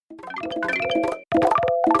New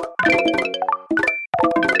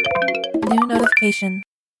notification.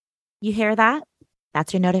 You hear that?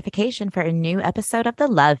 That's your notification for a new episode of The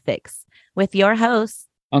Love Fix with your hosts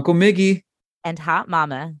Uncle Miggy, and Hot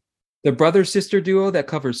Mama. the brother-sister duo that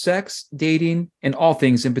covers sex, dating, and all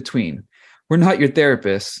things in between. We're not your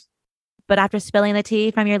therapists, But after spilling the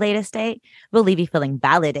tea from your latest date, we'll leave you feeling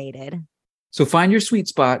validated. so find your sweet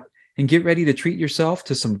spot and get ready to treat yourself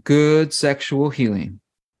to some good sexual healing.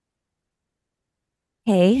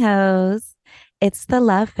 Hey hoes, it's The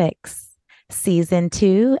Love Fix, Season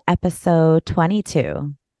 2, Episode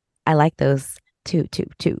 22. I like those two.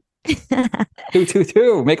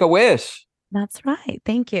 222, make a wish. That's right.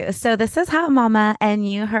 Thank you. So this is Hot Mama, and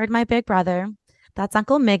you heard my big brother. That's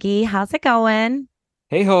Uncle Miggy. How's it going?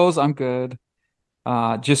 Hey hoes, I'm good.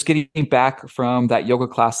 Just getting back from that yoga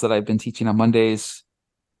class that I've been teaching on Mondays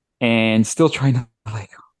and still trying to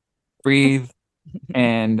breathe.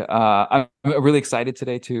 And I'm really excited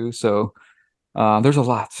today too. So there's a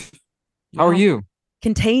lot. How are you?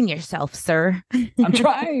 Contain yourself, sir. I'm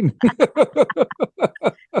trying.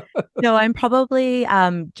 No, I'm probably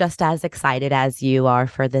just as excited as you are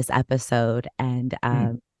for this episode. And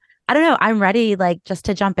I don't know, I'm ready just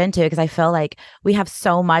to jump into it because I feel like we have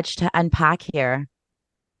so much to unpack here.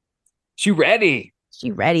 She ready.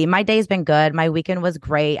 She ready. My day's been good. My weekend was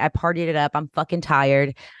great. I partied it up. I'm fucking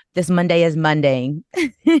tired. This Monday is Monday.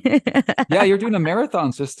 Yeah, you're doing a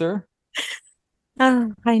marathon, sister.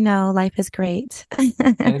 Oh, I know. Life is great.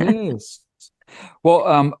 It is.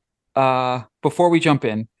 Well, before we jump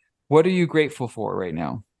in, what are you grateful for right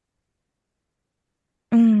now?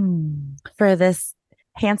 For this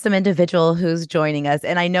handsome individual who's joining us.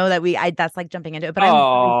 And I know that that's like jumping into it, but I'm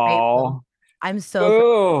really grateful. I'm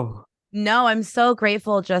so No, I'm so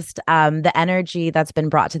grateful just the energy that's been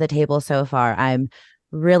brought to the table so far. I'm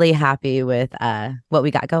really happy with what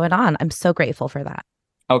we got going on. I'm so grateful for that.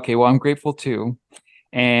 Okay, well, I'm grateful too.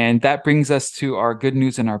 And that brings us to our good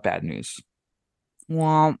news and our bad news.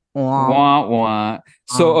 Womp, womp. Wah, wah.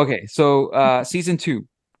 So season 2,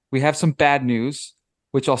 we have some bad news,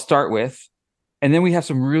 which I'll start with. And then we have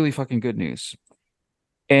some really fucking good news.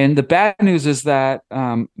 And the bad news is that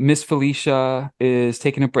Miss Felicia is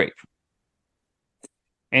taking a break.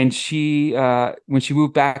 And she, when she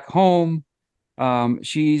moved back home,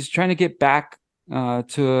 she's trying to get back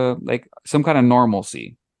to some kind of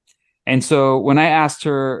normalcy. And so when I asked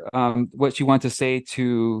her what she wanted to say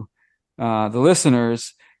to the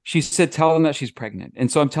listeners, she said, tell them that she's pregnant.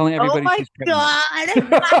 And so I'm telling everybody she's pregnant. God.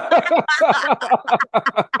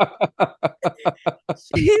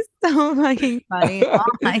 She's so fucking funny. Oh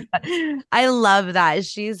my God. I love that.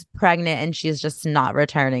 She's pregnant and she's just not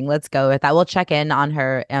returning. Let's go with that. We'll check in on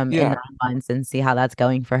her in 9 months and see how that's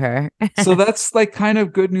going for her. So that's kind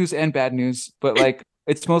of good news and bad news, but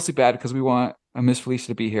it's mostly bad because we want Miss Felicia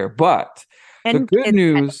to be here. But the good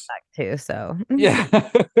news too. So yeah,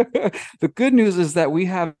 the good news is that we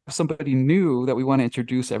have somebody new that we want to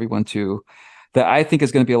introduce everyone to that I think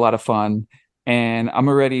is going to be a lot of fun. And I'm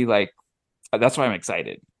already that's why I'm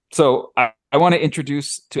excited. So I want to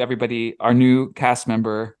introduce to everybody our new cast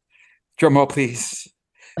member. Drum roll, please.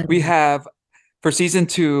 We have for season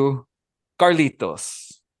 2,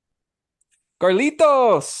 Carlitos.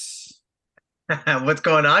 Carlitos! What's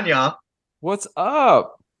going on, y'all? What's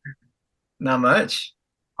up? Not much.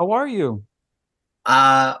 How are you?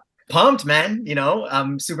 Pumped, man.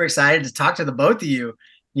 I'm super excited to talk to the both of you.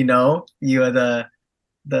 You are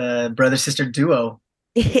the brother sister duo.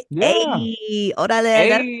 Hey, Hey.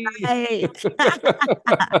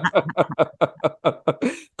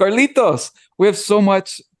 Carlitos, we have so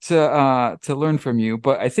much to learn from you,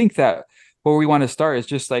 but I think that where we want to start is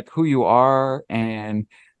just who you are and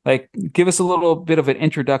give us a little bit of an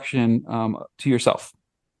introduction to yourself.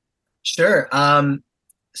 Sure.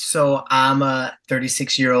 So I'm a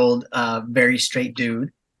 36-year-old, very straight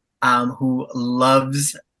dude, who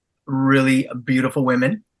loves really beautiful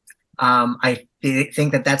women. I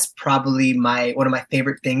think that that's probably one of my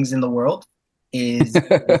favorite things in the world is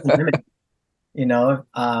women.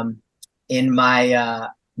 In my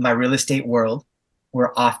real estate world,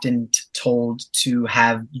 we're often told to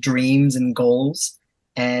have dreams and goals.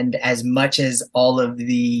 And as much as all of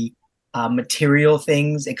the material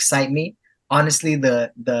things excite me, honestly,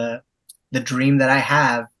 the dream that I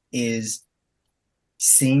have is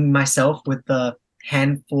seeing myself with a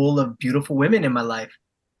handful of beautiful women in my life.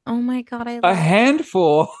 Oh my God, I love a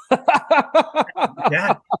handful.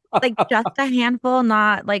 Yeah. just a handful,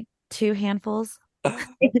 not 2 handfuls.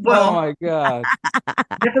 Well, oh my God.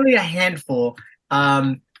 Definitely a handful.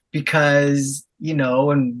 Because,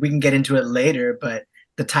 and we can get into it later, but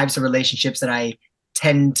the types of relationships that I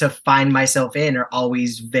tend to find myself in are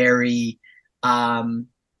always very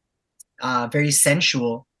very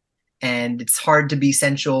sensual, and it's hard to be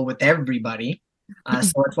sensual with everybody.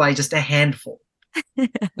 So that's why just a handful.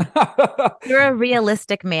 You're a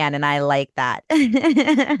realistic man, and I like that.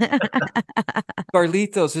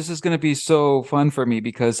 Carlitos, this is going to be so fun for me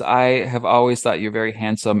because I have always thought you're very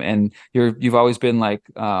handsome, and you've always been like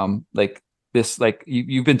this, like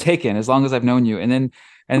you've been taken as long as I've known you, and then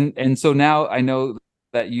and so now I know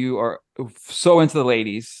that you are so into the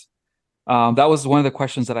ladies. That was one of the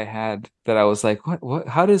questions that I had, that I was like, what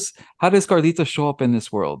how does Carlitos show up in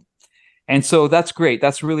this world? And so that's great.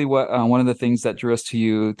 That's really what one of the things that drew us to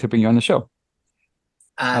you to bring you on the show.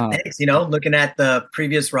 Thanks. Looking at the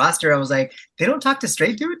previous roster, I was like, they don't talk to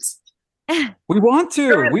straight dudes? We want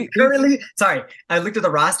to. Sorry, I looked at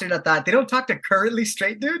the roster and I thought, they don't talk to currently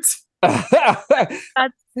straight dudes?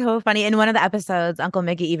 That's so funny. In one of the episodes, Uncle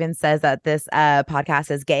Mickey even says that this podcast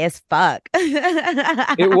is gay as fuck.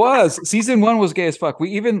 It was. Season 1 was gay as fuck.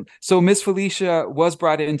 So Miss Felicia was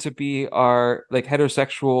brought in to be our like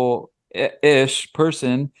heterosexual-ish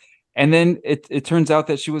person. And then it turns out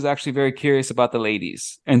that she was actually very curious about the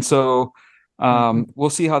ladies. And so we'll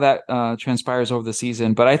see how that transpires over the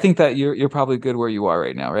season. But I think that you're probably good where you are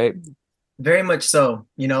right now, right? Very much so.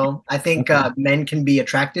 I think men can be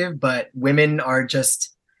attractive, but women are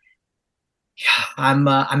just, I'm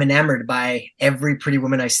enamored by every pretty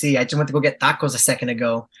woman I see. I just went to go get tacos a second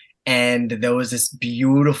ago, and there was this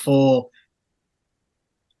beautiful,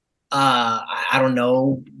 I don't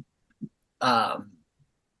know,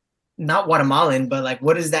 not Guatemalan, but like,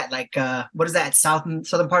 what is that? Like, what is that southern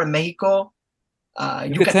part of Mexico?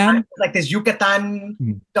 Yucatan, like this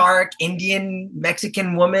Yucatan dark Indian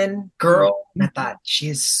Mexican woman girl. And I thought, she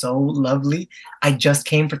is so lovely. I just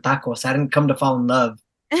came for tacos. I didn't come to fall in love.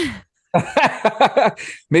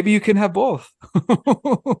 Maybe you can have both.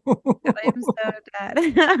 I'm so dead.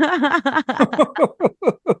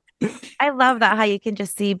 I love that, how you can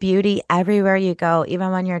just see beauty everywhere you go,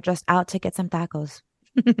 even when you're just out to get some tacos.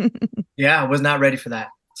 Yeah, I was not ready for that.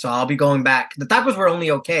 So I'll be going back. The tacos were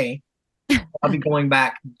only okay. I'll be going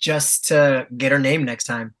back just to get her name next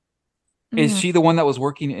time. Is she the one that was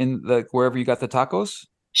working in wherever you got the tacos?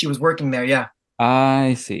 She was working there, yeah.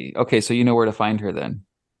 I see. Okay, so you know where to find her then.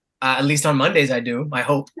 At least on Mondays I do, I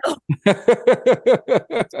hope.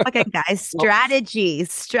 Okay, guys, strategy.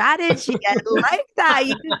 I like that.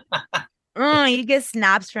 You get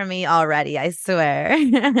snaps from me already, I swear.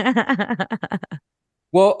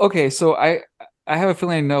 Well, okay, so I have a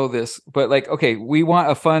feeling I know this, but like, okay, we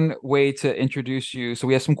want a fun way to introduce you. So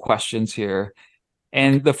we have some questions here.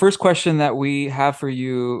 And the first question that we have for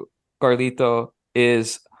you, Carlito,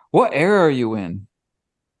 is what era are you in?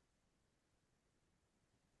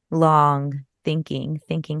 Long, thinking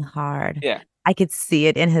hard. Yeah. I could see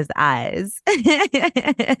it in his eyes.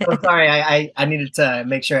 Oh, sorry, I needed to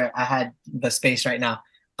make sure I had the space right now.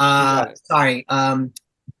 Sorry.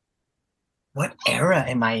 What era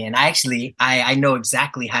am I in? I know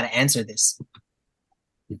exactly how to answer this.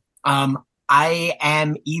 I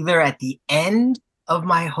am either at the end of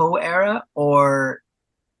my Ho era or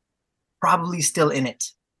probably still in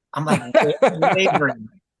it. I'm like wavering.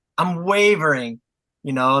 I'm wavering.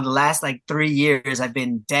 The last like 3 years I've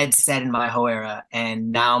been dead set in my Ho era,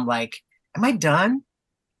 and now I'm like, am I done?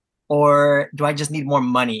 Or do I just need more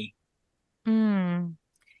money?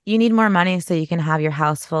 You need more money so you can have your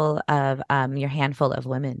house full of your handful of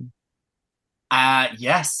women.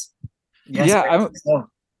 Yes. Yeah,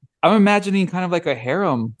 I'm imagining kind of like a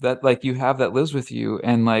harem that like you have that lives with you,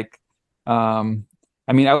 and like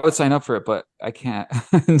I mean, I would sign up for it, but I can't.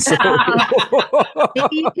 So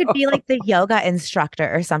maybe you could be like the yoga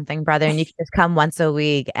instructor or something, brother, and you could just come once a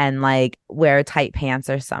week and like wear tight pants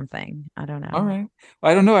or something. I don't know. All right.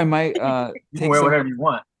 Well, I don't know. I might wear whatever you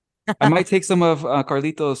want. I might take some of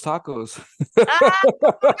Carlito's tacos.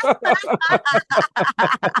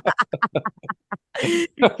 He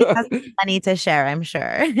has money to share, I'm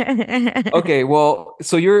sure. Okay, well,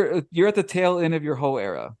 so you're at the tail end of your whole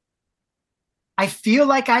era. I feel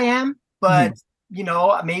like I am, but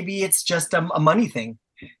maybe it's just a money thing.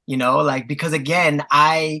 Like, because again,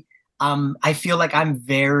 I feel like I'm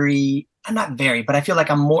not very, but I feel like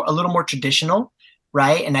I'm a little more traditional,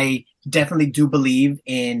 right? And I definitely do believe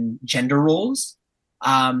in gender roles.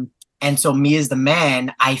 And so me as the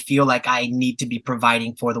man, I feel like I need to be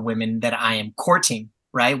providing for the women that I am courting,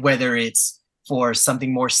 right? Whether it's for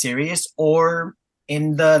something more serious or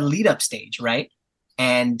in the lead up stage, right?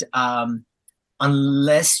 And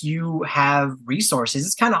unless you have resources,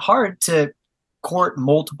 it's kind of hard to court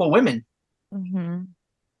multiple women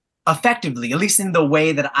effectively, at least in the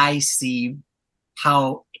way that I see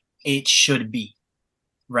how it should be,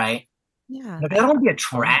 right? Yeah. Like, I don't want to be a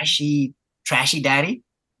trashy daddy.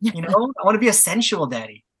 You know, I want to be a sensual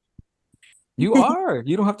daddy. You are.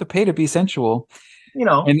 You don't have to pay to be sensual. You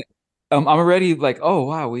know. And I'm already like, oh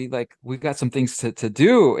wow, we got some things to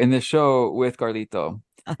do in this show with Carlito.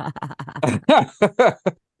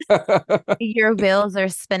 Your wheels are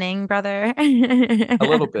spinning, brother. A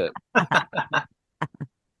little bit.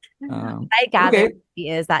 I gather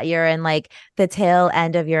is that you're in like the tail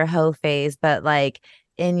end of your hoe phase, but like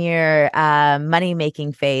in your money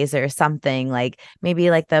making phase or something, like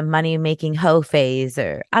maybe like the money making hoe phase,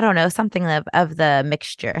 or I don't know, something of the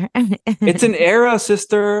mixture. It's an era,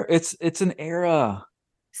 sister. It's an era.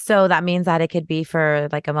 So that means that it could be for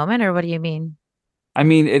like a moment, or what do you mean? I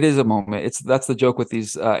mean, it is a moment. That's the joke with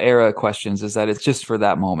these era questions, is that it's just for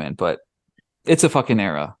that moment, but it's a fucking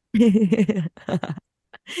era.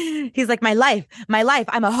 He's like, my life.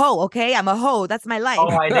 I'm a hoe. Okay, I'm a hoe. That's my life. Oh,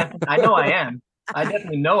 I know I am. I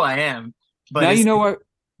definitely know I am. But now you know what?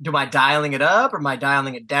 Am I dialing it up or am I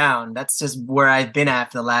dialing it down? That's just where I've been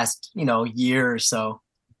at for the last, year or so.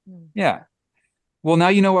 Yeah. Well, now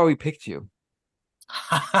you know why we picked you.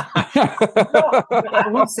 I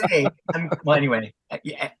will say, well, anyway,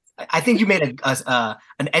 I think you made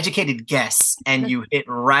an educated guess and you hit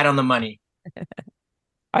right on the money.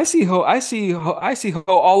 I see hoe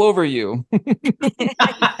all over you.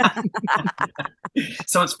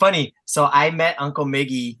 So it's funny. So I met Uncle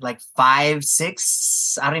Miggy like 5,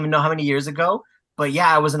 6, I don't even know how many years ago. But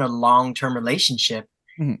yeah, I was in a long-term relationship.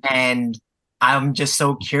 Mm-hmm. And I'm just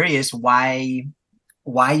so curious why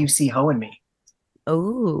you see hoe in me.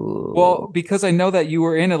 Oh, well, because I know that you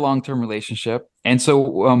were in a long-term relationship. And so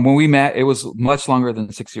when we met, it was much longer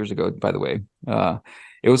than 6 years ago, by the way.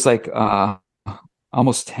 It was like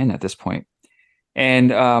almost 10 at this point.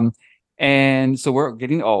 And so we're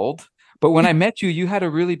getting old. But when I met you, you had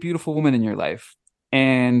a really beautiful woman in your life.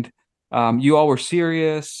 And you all were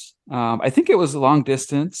serious. I think it was long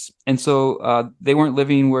distance. And so they weren't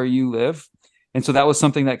living where you live. And so that was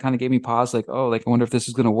something that kind of gave me pause, like, oh, like, I wonder if this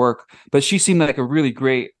is going to work. But she seemed like a really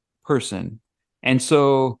great person. And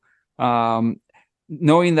so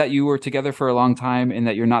knowing that you were together for a long time and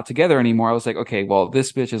that you're not together anymore, I was like, okay, well,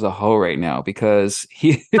 this bitch is a hoe right now because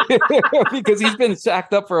he's been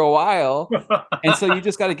sacked up for a while. And so you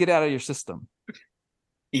just got to get out of your system.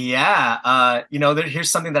 Yeah. Here's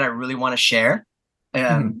something that I really want to share.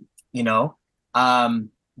 When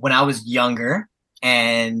I was younger,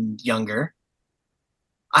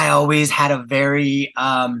 I always had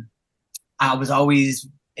I was always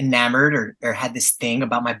enamored or had this thing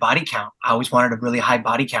about my body count. I always wanted a really high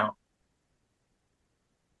body count.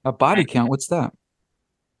 A body count? What's that?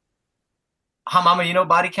 Huh, Mama, you know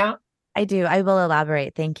body count? I do. I will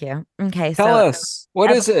elaborate. Thank you. Okay. Tell us. What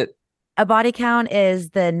is it? A body count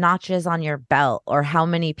is the notches on your belt or how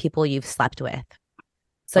many people you've slept with.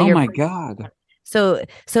 So oh my God. So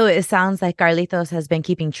it sounds like Carlitos has been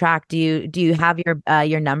keeping track. Do you have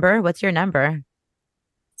your number? What's your number?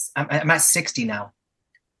 I'm at 60 now.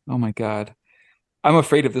 Oh my God. I'm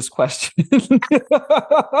afraid of this question.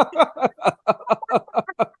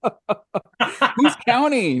 Who's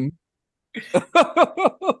counting?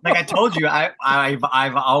 Like I told you,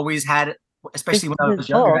 I've always had, especially when I was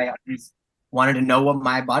younger, I always wanted to know what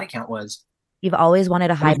my body count was. You've always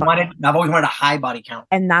wanted a high body count. I've always wanted a high body count.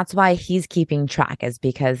 And that's why he's keeping track, is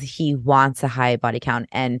because he wants a high body count.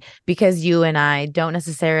 And because you and I don't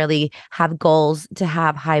necessarily have goals to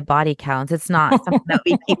have high body counts, it's not something that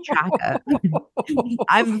we keep track of.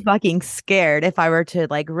 I'm fucking scared if I were to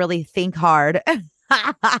like really think hard.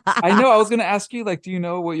 I know. I was going to ask you, like, do you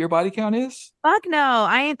know what your body count is? Fuck no.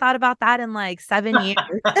 I ain't thought about that in like 7 years.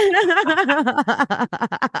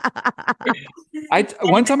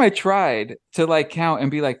 One time I tried to like count and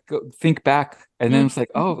be like, go, think back. And then it's like,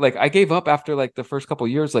 oh, like I gave up after like the first couple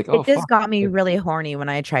of years. Like, it just got me really horny when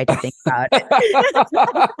I tried to think about it.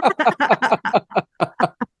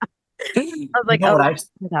 I was like,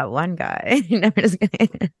 that one guy.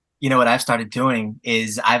 You know what I've started doing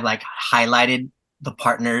is I've like highlighted the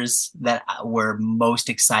partners that were most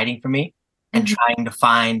exciting for me and trying to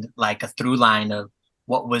find like a through line of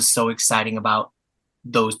what was so exciting about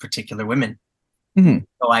those particular women. Mm-hmm.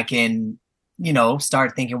 So I can,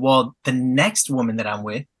 start thinking, well, the next woman that I'm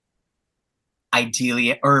with,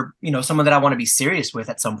 ideally, or, someone that I want to be serious with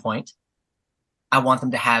at some point, I want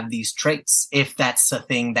them to have these traits if that's a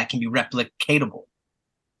thing that can be replicatable.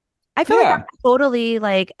 I feel like that's totally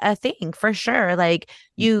like a thing for sure. Like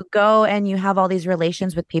you go and you have all these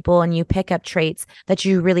relations with people and you pick up traits that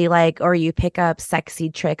you really like, or you pick up sexy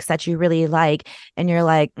tricks that you really like. And you're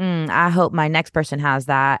like, I hope my next person has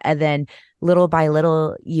that. And then little by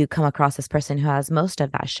little, you come across this person who has most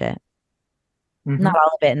of that shit, not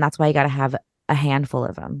all of it, and that's why you got to have a handful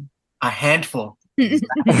of them. A handful.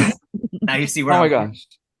 Exactly. Now you see where Oh my I'm gosh.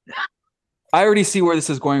 I already see where this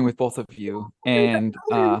is going with both of you, and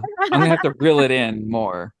I'm gonna have to reel it in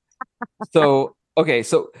more. So, okay,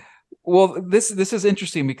 so well, this is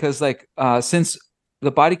interesting because like since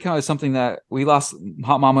the body count is something that we lost,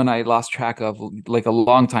 Hot Mama and I lost track of like a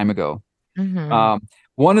long time ago.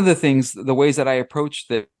 One of the things, the ways that I approach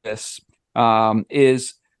this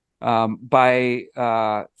is by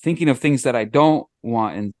thinking of things that I don't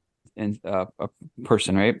want in a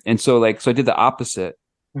person, right? And so like I did the opposite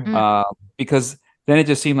because then it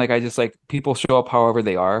just seemed like I just like people show up however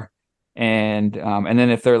they are, and then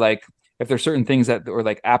if there's certain things that were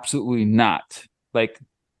like absolutely not, like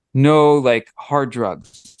no, like hard drugs,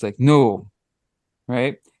 it's like no,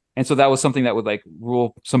 right? And so that was something that would like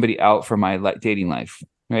rule somebody out from my dating life,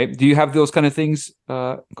 right? Do you have those kind of things,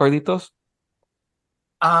 Carlitos?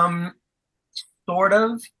 Um, sort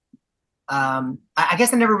of. I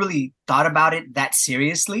guess I never really thought about it that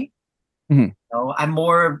seriously. I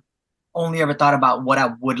more only ever thought about what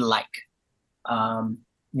I would like.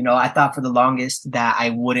 I thought for the longest that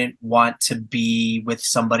I wouldn't want to be with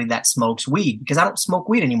somebody that smokes weed because I don't smoke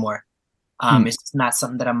weed anymore. It's just not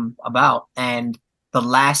something that I'm about. And the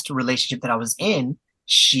last relationship that I was in,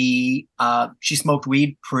 she smoked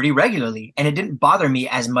weed pretty regularly, and it didn't bother me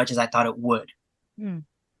as much as I thought it would.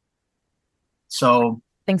 So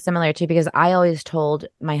Thing similar too, because I always told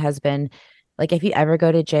my husband, like, if you ever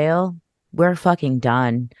go to jail, we're fucking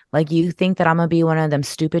done. Like, you think that I'm gonna be one of them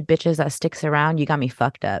stupid bitches that sticks around? You got me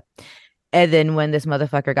fucked up. And then when this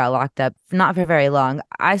motherfucker got locked up, not for very long,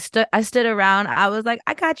 I stood around. I was like,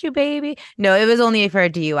 I got you, baby. No, it was only for a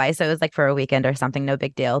DUI, so it was like for a weekend or something, no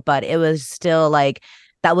big deal. But it was still like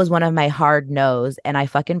that was one of my hard no's, and I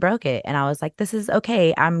fucking broke it. And I was like, this is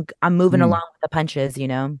okay. I'm moving along with the punches, you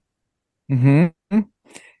know.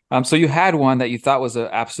 So you had one that you thought was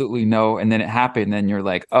a absolutely no, and then it happened, and you're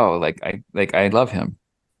like, oh, I love him.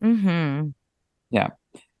 Yeah.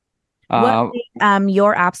 What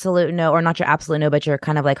your absolute no, or not your absolute no, but your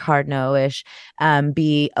kind of like hard no-ish,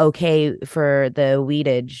 be okay for the weed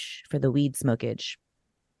smokage?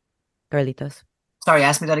 Carlitos. Sorry,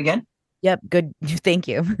 ask me that again. Yep, good. Thank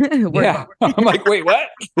you. Yeah. I'm like, wait, what?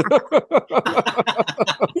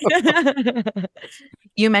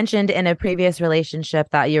 You mentioned in a previous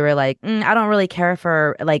relationship that you were like, I don't really care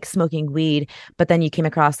for like smoking weed, but then you came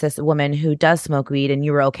across this woman who does smoke weed and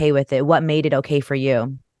you were okay with it. What made it okay for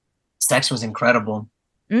you? Sex was incredible.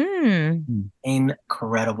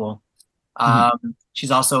 Incredible. She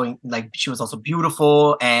was also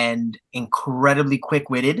beautiful and incredibly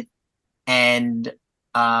quick-witted and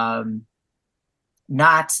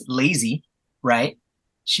not lazy, right?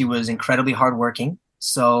 She was incredibly hardworking.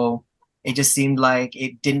 So it just seemed like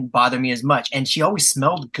it didn't bother me as much. And she always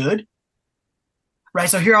smelled good. Right.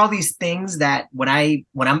 So here are all these things that when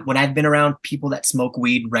I've been around people that smoke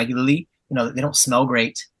weed regularly, they don't smell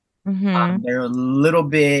great. They're a little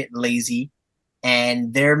bit lazy,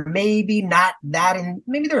 and they're maybe not that, and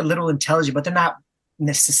maybe they're a little intelligent, but they're not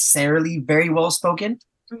necessarily very well spoken.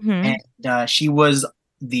 And she was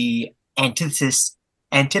the antithesis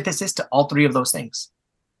to all three of those things.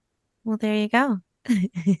 Well, there you go.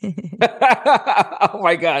 Oh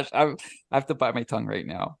my gosh, I have to bite my tongue right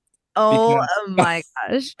now. Oh my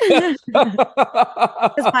gosh. I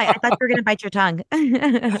thought you were gonna bite your tongue.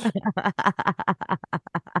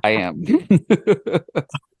 I am.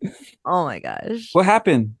 Oh my gosh. What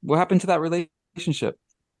happened? What happened to that relationship?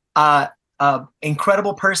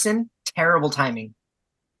 Incredible person, terrible timing.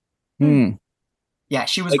 Yeah,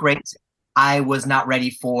 she was great. I was not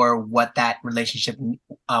ready for what that relationship,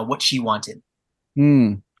 what she wanted.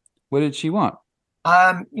 What did she want?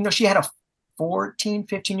 She had a 14,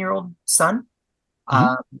 15-year-old son.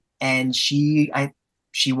 And she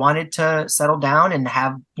wanted to settle down and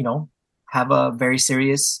have a very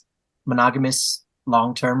serious monogamous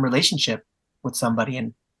long-term relationship with somebody.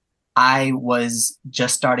 And I was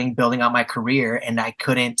just starting building out my career, and I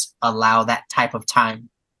couldn't allow that type of time.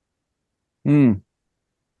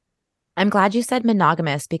 I'm glad you said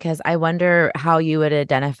monogamous, because I wonder how you would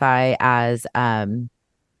identify as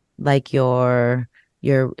like your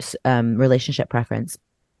relationship preference.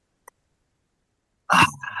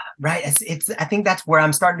 Right. I think that's where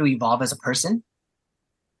I'm starting to evolve as a person.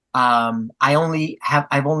 I've only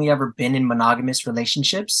ever been in monogamous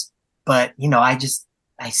relationships, but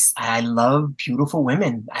I love beautiful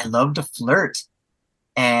women. I love to flirt,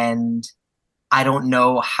 and I don't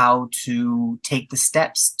know how to take the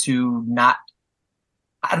steps to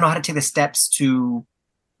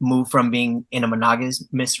move from being in a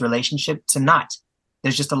monogamous relationship to not.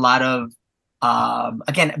 There's just a lot of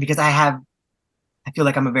again, because I feel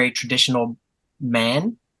like I'm a very traditional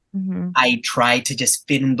man. Mm-hmm. I try to just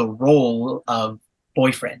fit in the role of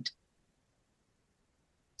boyfriend,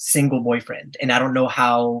 single boyfriend. And I don't know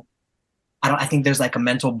how, I think there's like a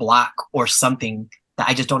mental block or something that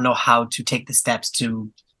I just don't know how to take the steps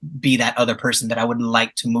to be that other person that I would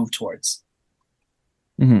like to move towards.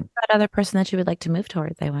 Mm-hmm. That other person that you would like to move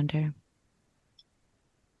towards, I wonder.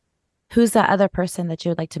 Who's that other person that you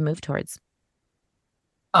would like to move towards?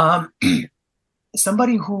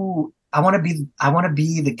 Somebody who I want to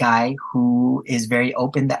be the guy who is very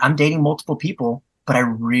open that I'm dating multiple people, but I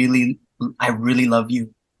really love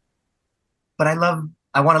you. But I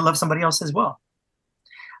want to love somebody else as well.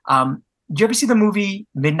 Did you ever see the movie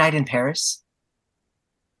Midnight in Paris?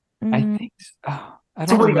 I think I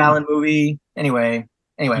It's a don't Woody remember. Allen movie. Anyway,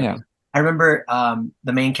 Yeah. I remember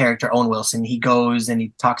the main character, Owen Wilson. He goes and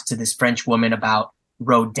he talks to this French woman about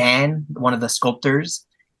Rodin, one of the sculptors,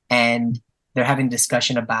 and they're having a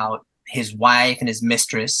discussion about his wife and his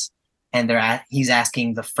mistress, and he's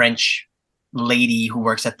asking the French lady who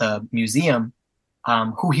works at the museum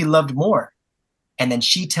who he loved more, and then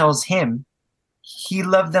she tells him he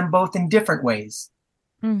loved them both in different ways,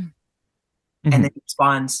 Mm. and then he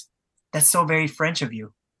responds, "That's so very French of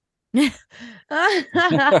you." I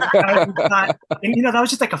always thought, and that was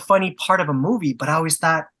just like a funny part of a movie, but I always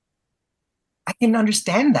thought I can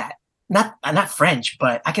understand that. Not French,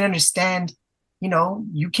 but I can understand,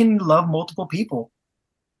 you can love multiple people.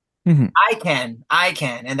 Mm-hmm. I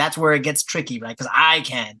can. And that's where it gets tricky, right? Because I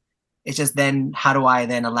can. It's just then how do I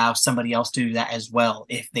then allow somebody else to do that as well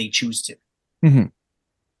if they choose to? Mm-hmm.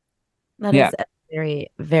 That is a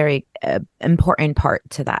very, very important part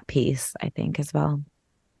to that piece, I think, as well.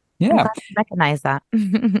 Yeah. I'm glad to recognize that.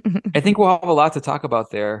 I think we'll have a lot to talk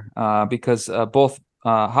about there because both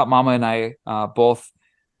Hot Mama and I both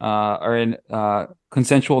are in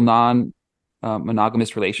consensual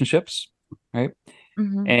non-monogamous relationships, right?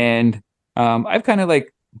 Mm-hmm. And I've kind of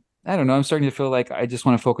like, I don't know, I'm starting to feel like I just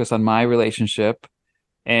want to focus on my relationship.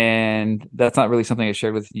 And that's not really something I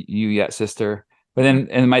shared with you yet, sister. But then,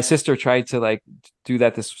 and my sister tried to like do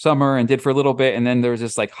that this summer and did for a little bit. And then there was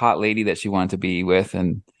this like hot lady that she wanted to be with.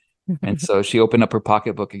 And so she opened up her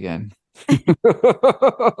pocketbook again.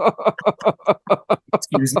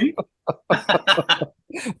 Excuse me?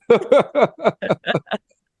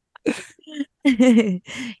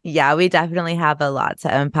 Yeah, we definitely have a lot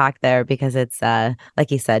to unpack there because it's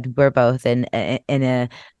like you said, we're both in a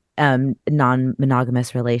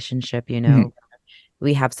non-monogamous relationship, Mm-hmm.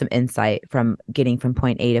 We have some insight from getting from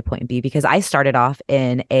point A to point B because I started off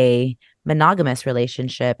in a monogamous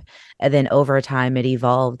relationship and then over time it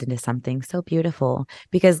evolved into something so beautiful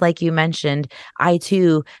because like you mentioned, I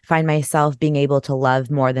too find myself being able to love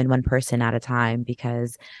more than one person at a time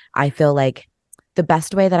because I feel like the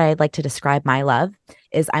best way that I'd like to describe my love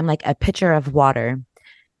is I'm like a pitcher of water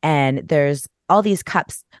and there's all these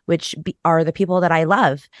cups which are the people that I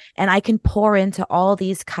love and I can pour into all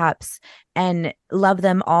these cups and love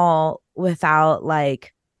them all without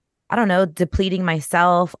like I don't know depleting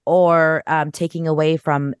myself or taking away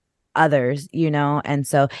from others and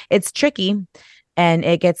so it's tricky and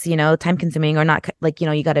it gets time consuming or not like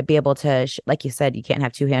you got to be able to like you said you can't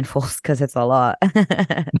have two handfuls because it's a lot.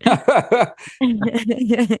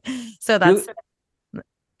 So that's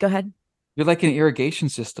go ahead. You're like an irrigation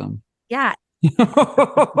system. Yeah.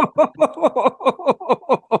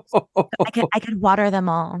 I could water them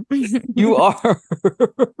all. You are.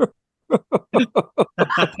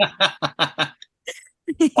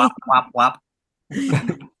 Wop, wop, wop.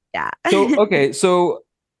 Yeah. So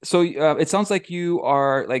it sounds like you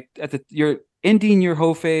are like you're ending your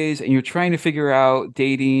hoe phase and you're trying to figure out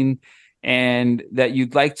dating and that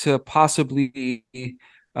you'd like to possibly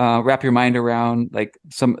wrap your mind around like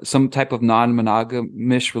some type of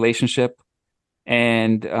non-monogamous relationship.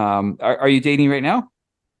 And are you dating right now?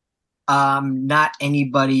 Not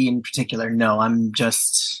anybody in particular. No, I'm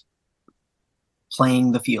just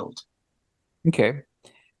playing the field. Okay.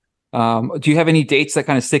 Do you have any dates that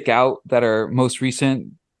kind of stick out that are most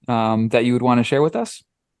recent that you would want to share with us?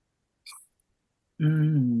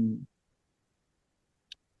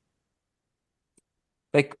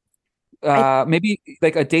 Like maybe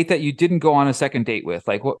like a date that you didn't go on a second date with.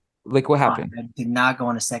 Like what happened? I did not go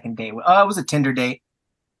on a second date with. Oh, it was a Tinder date.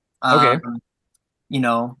 Okay.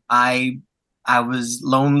 I was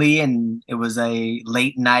lonely and it was a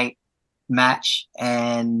late night match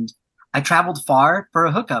and I traveled far for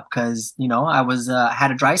a hookup because, I was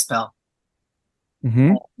had a dry spell.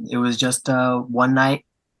 Mm-hmm. It was just a one night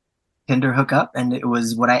Tinder hookup, and it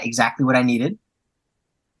was exactly what I needed.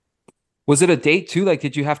 Was it a date too? Like,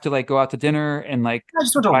 did you have to like go out to dinner and like I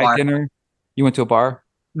just went to a buy bar. dinner? You went to a bar?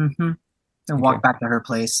 Mm-hmm. And Okay. walked back to her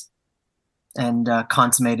place and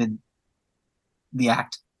consummated the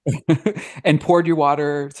act. And poured your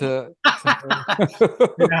water to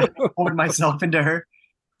Yeah, poured myself into her.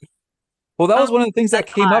 Well, that was one of the things that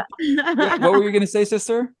That's came hot. up. Yeah, what were you going to say,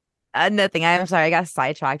 sister? Nothing. I'm sorry. I got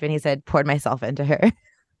sidetracked when he said poured myself into her.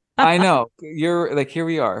 I know. You're like, here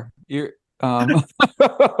we are. You're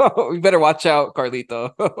we better watch out,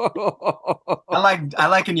 Carlito. I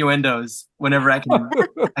like innuendos whenever I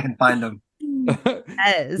can find them.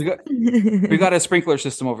 Yes. We got a sprinkler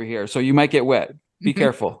system over here, so you might get wet. Be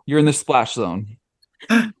careful. You're in the splash zone.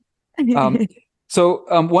 So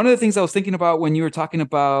one of the things I was thinking about when you were talking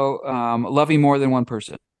about loving more than one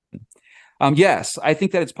person. Yes, I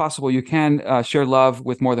think that it's possible you can share love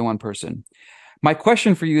with more than one person. My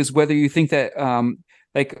question for you is whether you think that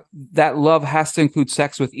like that love has to include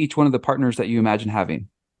sex with each one of the partners that you imagine having.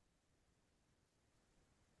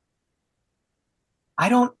 I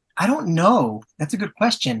don't know. That's a good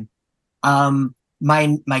question.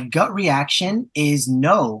 My gut reaction is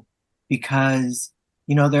no, because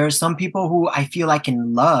there are some people who I feel I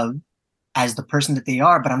can love as the person that they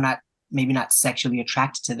are, but I'm maybe not sexually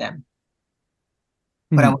attracted to them.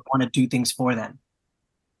 But I would want to do things for them.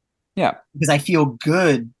 Yeah. Because I feel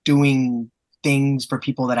good doing things for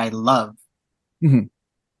people that I love. Mm-hmm.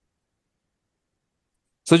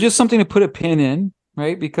 So just something to put a pin in,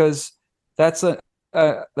 right? Because that's like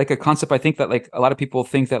a concept I think that like a lot of people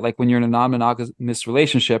think that like when you're in a non-monogamous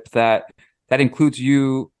relationship that includes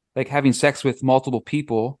you like having sex with multiple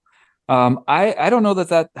people. I don't know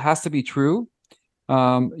that has to be true.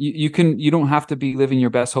 You don't have to be living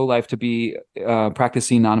your best whole life to be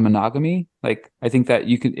practicing non-monogamy. Like I think that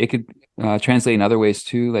it could translate in other ways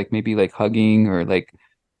too, like maybe like hugging or like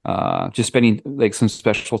just spending like some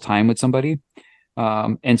special time with somebody.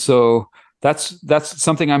 And so that's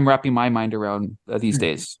something I'm wrapping my mind around these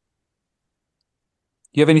days.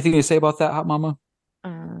 Do you have anything to say about that, Hot Mama?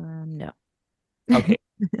 No. Okay.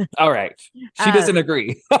 All right. She doesn't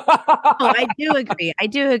agree. No, I do agree. I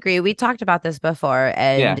do agree. We talked about this before,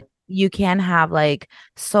 and you can have like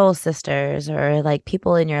soul sisters or like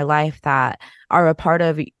people in your life that are a part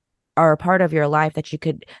of your life that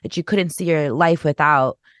you couldn't see your life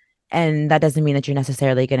without. And that doesn't mean that you're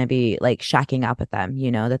necessarily going to be like shacking up with them,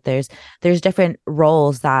 that there's different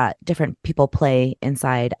roles that different people play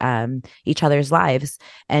inside each other's lives,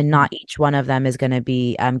 and not each one of them is going to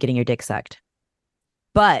be getting your dick sucked.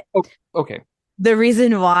 But okay. The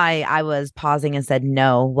reason why I was pausing and said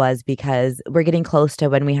no was because we're getting close to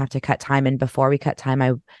when we have to cut time. And before we cut time,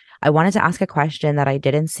 I wanted to ask a question that I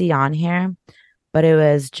didn't see on here, but it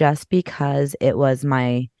was just because it was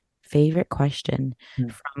my favorite question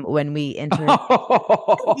from when we entered. You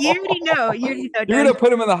already know. You're going to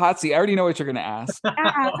put him in the hot seat. I already know what you're going to ask.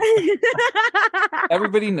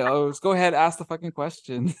 Everybody knows. Go ahead. Ask the fucking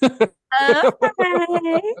question.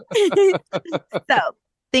 So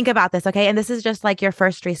think about this, okay? And this is just like your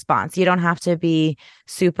first response. You don't have to be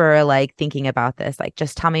super like thinking about this. Like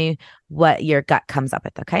just tell me what your gut comes up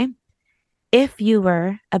with, okay? If you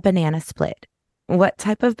were a banana split, what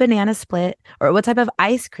type of banana split or what type of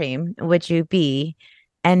ice cream would you be?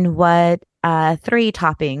 And what 3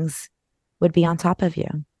 toppings would be on top of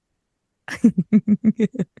you?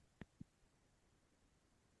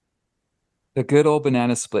 The good old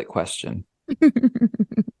banana split question.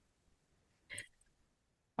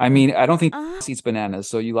 I mean, I don't think he eats bananas,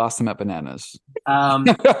 so you lost him at bananas. Down,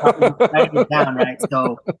 right?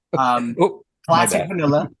 So classic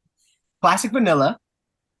vanilla,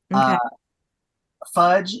 Okay.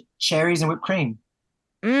 Fudge, cherries, and whipped cream.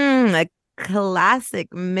 A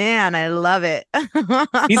classic man. I love it.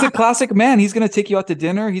 He's a classic man. He's going to take you out to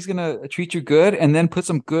dinner. He's going to treat you good and then put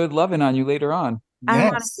some good loving on you later on.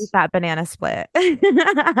 I want to eat that banana split.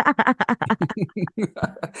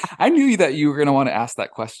 I knew that you were going to want to ask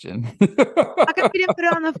that question. How come you didn't put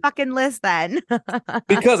it on the fucking list then?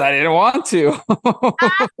 Because I didn't want to.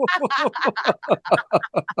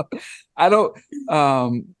 I don't.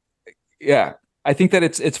 Yeah, I think that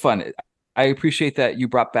it's fun. I appreciate that you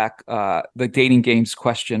brought back the dating games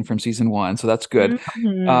question from season 1, so that's good.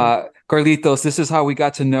 Carlitos, this is how we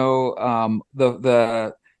got to know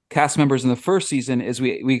the cast members in the first season. Is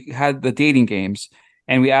we had the dating games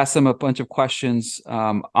and we asked them a bunch of questions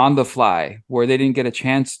on the fly where they didn't get a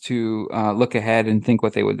chance to look ahead and think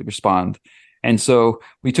what they would respond. And so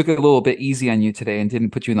we took it a little bit easy on you today and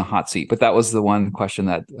didn't put you in the hot seat. But that was the one question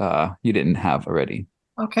that you didn't have already.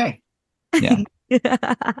 Okay. Yeah.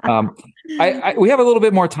 We have a little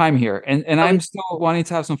bit more time here, and I'm still wanting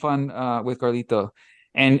to have some fun with Carlito,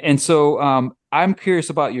 and so I'm curious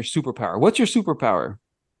about your superpower. What's your superpower?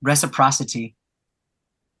 Reciprocity.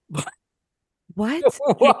 What?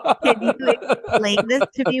 Can you explain this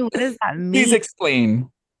to me? What does that mean? Please explain.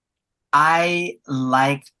 I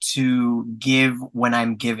like to give when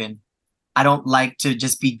I'm given. I don't like to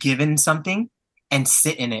just be given something and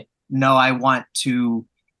sit in it. No, I want to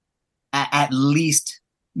at least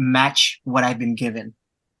match what I've been given.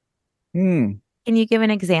 Can you give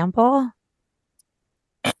an example?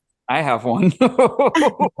 I have one.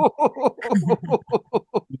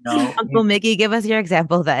 Uncle Mickey, give us your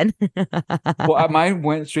example then. Well, mine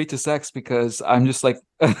went straight to sex because I'm just like,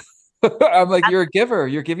 I'm like, you're a giver.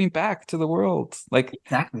 You're giving back to the world. Like,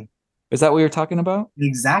 exactly. Is that what you're talking about?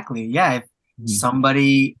 Exactly. Yeah. If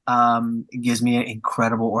somebody gives me an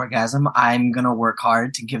incredible orgasm, I'm gonna work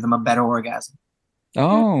hard to give them a better orgasm.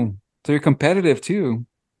 Oh, so you're competitive too.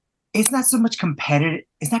 It's not so much competitive.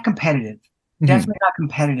 It's not competitive. Definitely not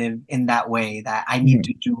competitive in that way that I need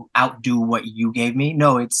to outdo what you gave me.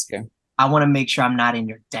 No, it's I want to make sure I'm not in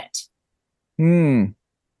your debt.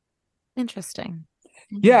 Interesting.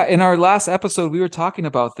 Yeah, in our last episode, we were talking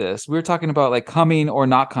about this. We were talking about like coming or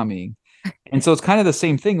not coming. And so it's kind of the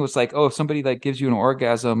same thing. It was like, oh, if somebody like gives you an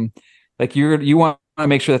orgasm, like you want to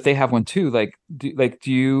make sure that they have one too. Like,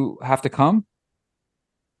 do you have to come?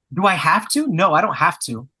 Do I have to? No, I don't have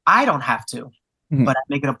to. I don't have to. But I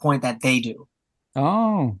make it a point that they do.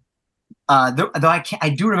 Oh. Though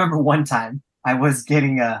I do remember one time I was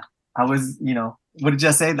getting what did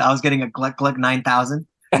you say? I was getting a Gluck Gluck 9000.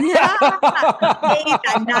 Yeah,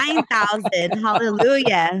 9,000.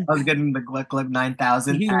 Hallelujah. I was getting the Gluck Gluck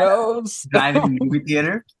 9000. He knows. Driving movie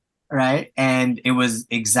theater, right? And it was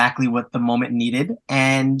exactly what the moment needed.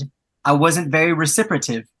 And I wasn't very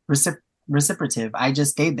reciprocative. I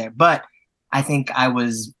just stayed there. But I think I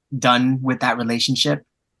was done with that relationship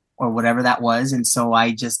or whatever that was. And so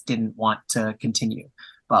I just didn't want to continue.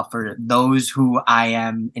 But for those who I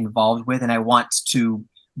am involved with and I want to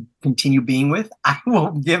continue being with, I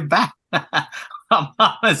will give back.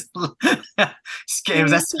 Was that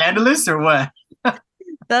scandalous or what?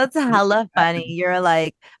 That's hella funny. You're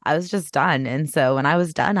like, I was just done. And so when I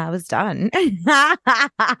was done, I was done. He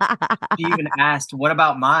even asked, what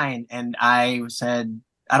about mine? And I said,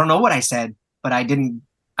 I don't know what I said, but I didn't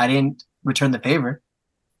return the favor.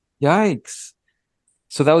 Yikes.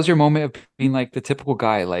 So that was your moment of being like the typical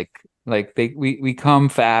guy, like we come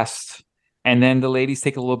fast and then the ladies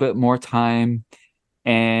take a little bit more time.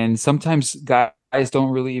 And sometimes guys don't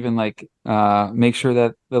really even like make sure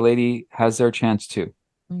that the lady has their chance too.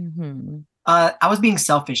 I was being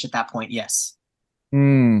selfish at that point, yes.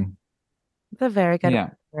 That's a very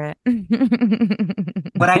good But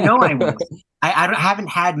I know I was. I haven't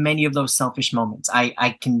had many of those selfish moments.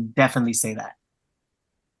 I can definitely say that.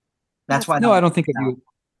 That's why. No, I don't think of you.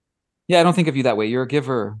 Yeah, I don't think of you that way. You're a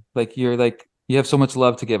giver. Like you have so much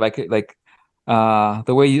love to give. I could like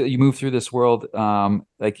the way you move through this world,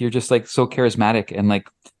 like you're just like so charismatic and like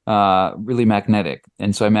really magnetic.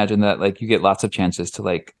 And so I imagine that like you get lots of chances to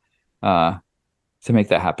like to make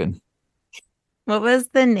that happen. What was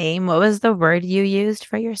the name? What was the word you used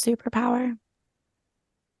for your superpower?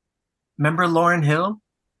 Remember Lauryn Hill?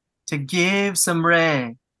 To give some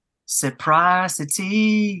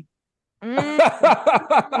reciprocity. We have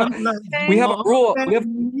a rule. We have a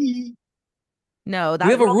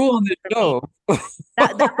rule on the show.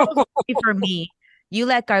 That rule is for me. You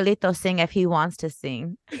let Carlito sing if he wants to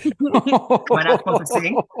sing. Am I not supposed to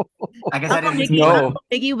sing? I guess I didn't know.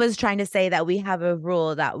 Miggy was trying to say that we have a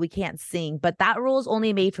rule that we can't sing, but that rule is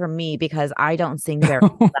only made for me because I don't sing very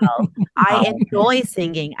well. I enjoy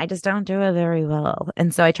singing. I just don't do it very well.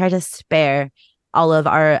 And so I try to spare all of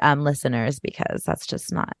our listeners because that's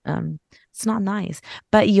just not it's not nice.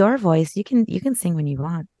 But your voice, you can sing when you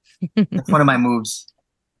want. That's one of my moves.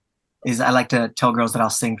 Is I like to tell girls that I'll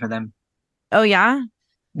sing for them. Oh yeah?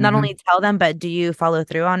 Not only tell them, but do you follow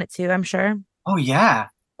through on it too, I'm sure? Oh yeah,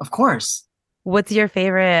 of course. What's your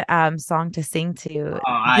favorite song to sing to?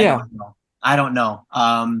 I don't know.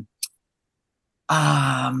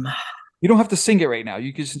 You don't have to sing it right now.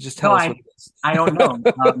 You can just tell us what it is. I don't know.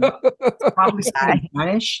 Probably something in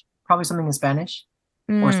Spanish. Probably something in Spanish.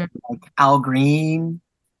 Or something like Al Green.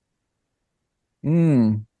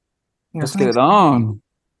 Let's get it on.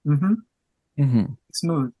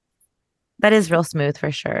 Smooth. That is real smooth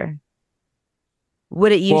for sure.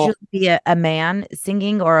 Would it usually be a man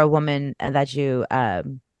singing or a woman that you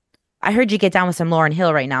I heard you get down with some Lauryn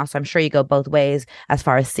Hill right now, so I'm sure you go both ways as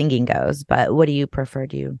far as singing goes, but what do you prefer?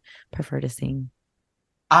 Do you prefer to sing?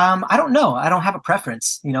 I don't know. I don't have a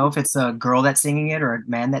preference. You know, if it's a girl that's singing it or a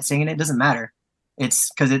man that's singing it, doesn't matter. It's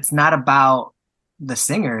because it's not about the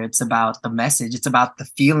singer. It's about the message. It's about the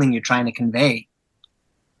feeling you're trying to convey.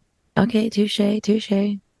 Okay, touche, touche.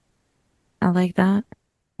 I like that.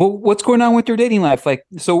 Well, what's going on with your dating life? Like,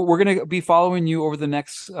 so we're going to be following you over the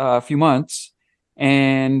next few months.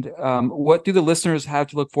 And what do the listeners have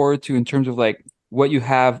to look forward to in terms of like what you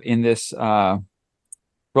have in this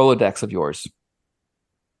Rolodex of yours?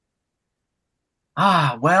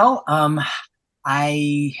 Well,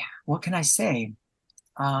 what can I say?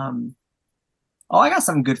 Um, I got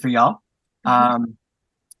something good for y'all.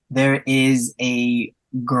 There is a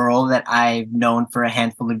girl that I've known for a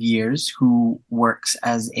handful of years who works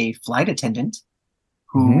as a flight attendant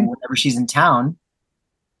who, whenever she's in town,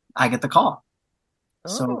 I get the call.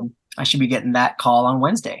 So I should be getting that call on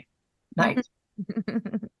Wednesday night.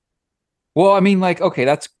 Well, I mean, like, okay,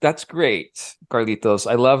 that's great, Carlitos.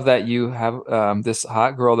 I love that you have this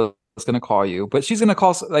hot girl that's going to call you, but she's going to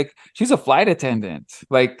call like she's a flight attendant.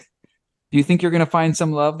 Like, do you think you're going to find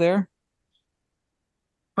some love there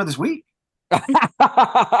for this week?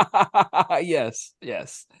 Yes.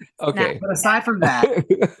 Okay. But aside from that,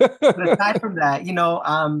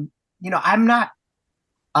 I'm not.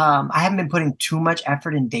 I haven't been putting too much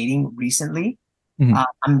effort in dating recently.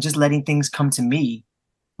 I'm just letting things come to me.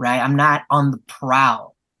 Right. I'm not on the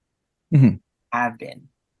prowl. Have been.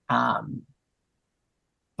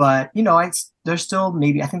 But there's still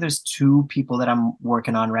I think there's two people that I'm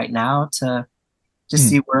working on right now to just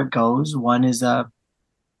see where it goes. One is a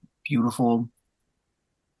beautiful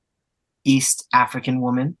East African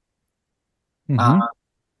woman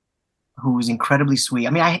who's incredibly sweet. I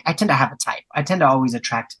mean, I tend to have a type. I tend to always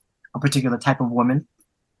attract a particular type of woman.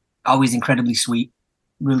 Always incredibly sweet,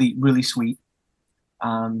 really, really sweet.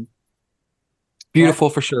 Beautiful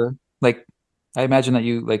for sure. Like, I imagine that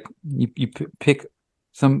you pick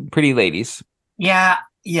some pretty ladies. Yeah.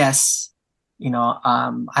 Yes.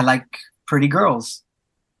 I like pretty girls.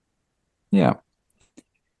 Yeah.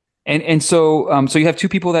 And so you have two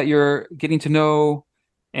people that you're getting to know,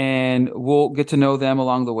 and we'll get to know them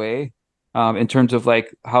along the way, in terms of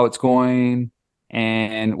like how it's going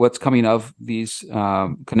and what's coming of these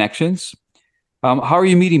connections. How are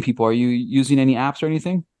you meeting people? Are you using any apps or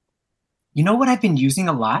anything? You know what I've been using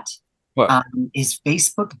a lot? What? Is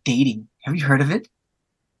Facebook dating. Have you heard of it?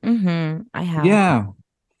 I have. Yeah.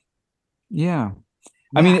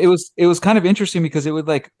 I mean, it was kind of interesting because it would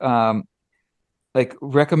like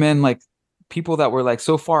recommend like people that were like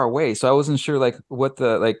so far away. So I wasn't sure like what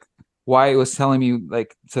the like why it was telling me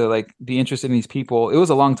like to like be interested in these people. It was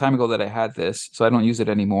a long time ago that I had this, so I don't use it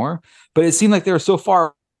anymore. But it seemed like they were so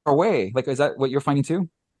far away. Like, is that what you're finding too?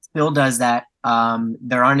 Still does that.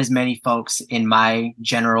 There aren't as many folks in my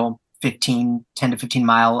general 10 to 15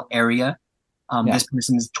 mile area. This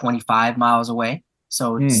person is 25 miles away.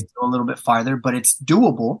 So it's still a little bit farther, but it's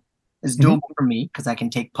doable. It's doable for me because I can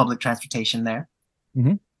take public transportation there.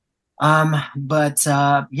 But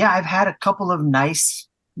I've had a couple of nice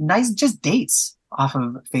just dates off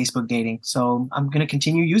of Facebook dating. So I'm going to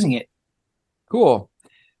continue using it. Cool.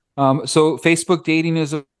 So Facebook dating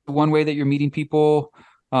is one way that you're meeting people.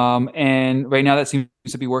 And right now that seems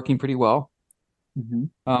to be working pretty well.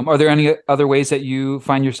 Are there any other ways that you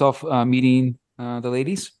find yourself meeting the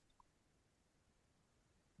ladies?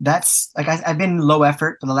 That's like I've been low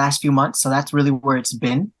effort for the last few months, so that's really where it's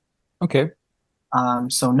been. Okay.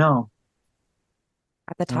 So no.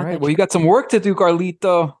 At the All right. Well, you got some work to do,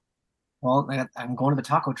 Carlito. Well, I'm going to the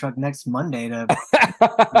taco truck next Monday to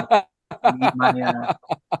meet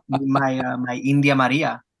my India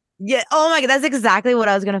Maria. Yeah. Oh my God. That's exactly what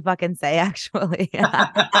I was gonna fucking say, actually.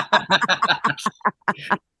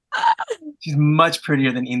 She's much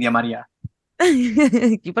prettier than India Maria.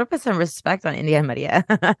 You better put some respect on India Maria.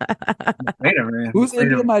 Who's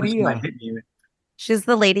India Maria? She's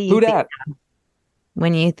the lady Who that?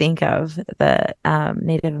 When you think of the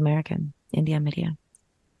Native American India Maria.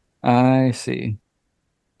 I see.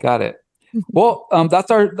 Got it. Well,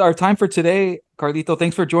 that's our time for today, Carlito.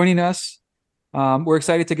 Thanks for joining us. We're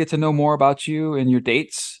excited to get to know more about you and your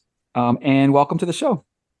dates. And welcome to the show.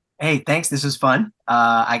 Hey, thanks. This was fun.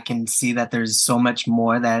 I can see that there's so much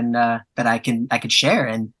more than that I could share,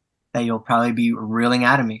 and that you'll probably be reeling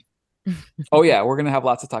out of me. Oh yeah, we're gonna have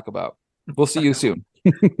lots to talk about. We'll see you soon.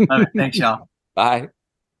 Okay, thanks, y'all. Bye.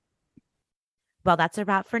 Well, that's a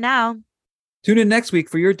wrap for now. Tune in next week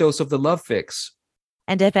for your dose of the love fix.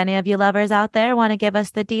 And if any of you lovers out there want to give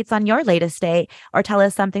us the deets on your latest date or tell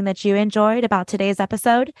us something that you enjoyed about today's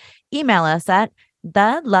episode, email us at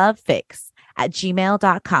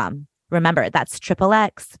thelovefix@gmail.com. Remember, that's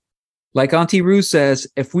XXX. Like Auntie Rue says,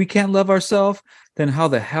 if we can't love ourselves, then how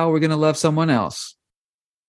the hell are we going to love someone else?